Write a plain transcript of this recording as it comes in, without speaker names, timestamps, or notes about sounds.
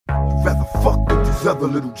these other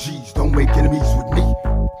little G's, don't make enemies with me.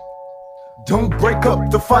 Don't break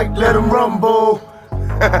up the fight, let them rumble.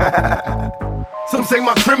 Some say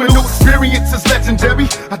my criminal experience is legendary.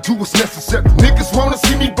 I do what's necessary. Niggas wanna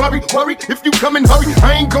see me worry if you come and hurry.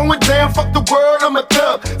 I ain't going down, fuck the world, I'm a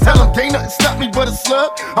thug. Tell them can't nothing stop me but a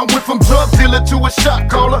slug. I went from drug dealer to a shot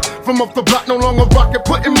caller. From off the block, no longer rockin',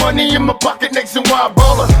 putting money in my pocket, nationwide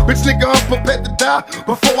baller. Bitch nigga, I'm prepared to die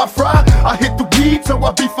before I fry. I hit the weed so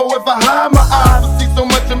I be forever high. My eyes see so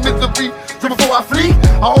much of misery, so before I flee,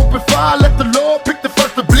 I open fire, let the Lord pick the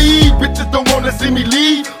first to bleed. Bitches don't wanna see me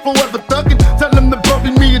leave, forever thuggin'. Tell them to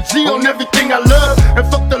bumpin' me a G on everything I love. And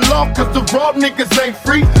fuck the law, cause the raw niggas ain't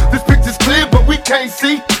free. This picture's clear, but we can't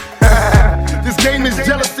see. This game is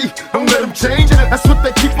jealousy, don't let them change. That's what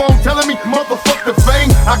they keep on telling me, motherfucker fame.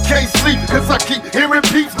 I can't sleep, cause I keep hearing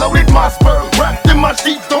peeps. Loaded my Sparrow, wrapped in my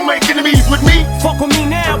sheets. Don't make enemies with me. Fuck with me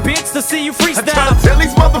now, bitch, to see you freestyle. I try to tell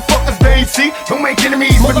these motherfuckers they ain't see. Don't make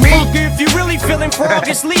enemies with me. Motherfucker, if you really feeling frog,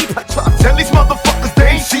 you sleep. I try to tell these motherfuckers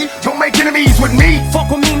they ain't see. Don't make enemies with me.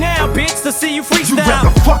 Fuck with me now, bitch, to see you freestyle. You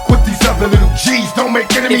rather fuck with these other little G's. Don't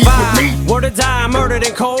make enemies with me. Were to die murdered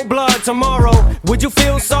in cold blood tomorrow, would you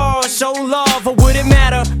feel sorrow, show love, or would it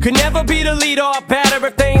matter? Could never be the leader or batter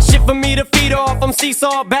if they ain't shit for me to feed off. I'm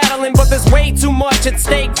seesaw battling, but there's way too much at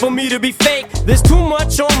stake for me to be fake. There's too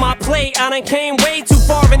much on my plate. I done came way too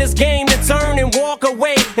far in this game to turn and walk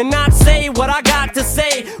away and not say what I got to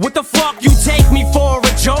say. What the fuck you take me for,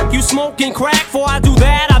 a joke? You smoking crack? Before I do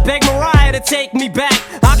that, I beg Mariah to take me back.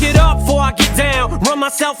 I get up before I get down, run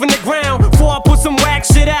myself in the ground before I put some whack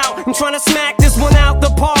shit out. I'm trying to smack this one out the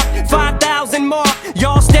park, 5,000 mark.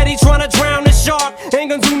 Y'all steady trying to drown the shark. Ain't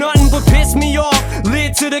gonna do nothing but piss me off.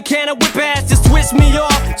 Lid to the can of whip ass, just twist me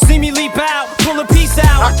off. See me leap out, pull a piece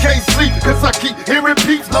out. I can't sleep, cause I keep hearing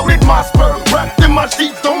peeps. Loaded my Sparrow, wrapped in my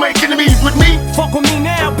sheets. Don't make enemies with me. Fuck with me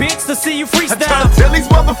now, bitch, to see you freestyle. I try to tell these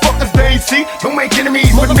motherfuckers they ain't see. Don't make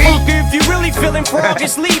enemies with me. Motherfucker, if you really feeling frog, you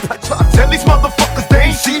sleep. I try to tell these motherfuckers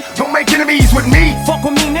they ain't see. Don't make enemies with me. Fuck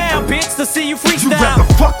with me now, bitch, to see you freestyle. You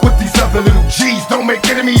rather fuck with these other little G's. Don't make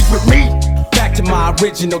enemies with me. Back to my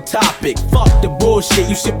original topic. Fuck the bullshit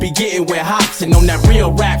you should be getting with Hobson on that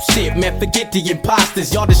real rap shit. Man, forget the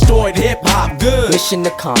imposters. Y'all destroyed hip-hop. Good. Mission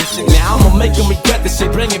accomplished. Now I'ma make them regret the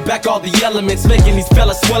shit. Bringing back all the elements. Making these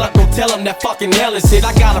fellas swell up. Don't tell them that fucking hell is it.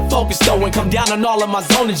 I gotta focus though and come down on all of my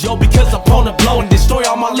zonings, yo. Because I'm prone to blow and destroy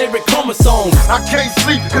all my lyric chromosomes. I can't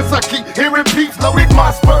sleep cause I keep hearing peeps. Loaded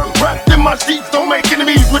my Sparrow, wrapped in my sheets. Don't make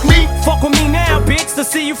enemies with me. Fuck with me now, bitch, to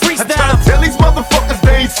see you freestyle. I try to tell these motherfuckers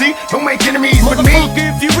they ain't see. Don't make enemies with me.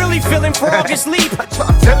 Motherfucker, if you really feeling frog, you sleep. I try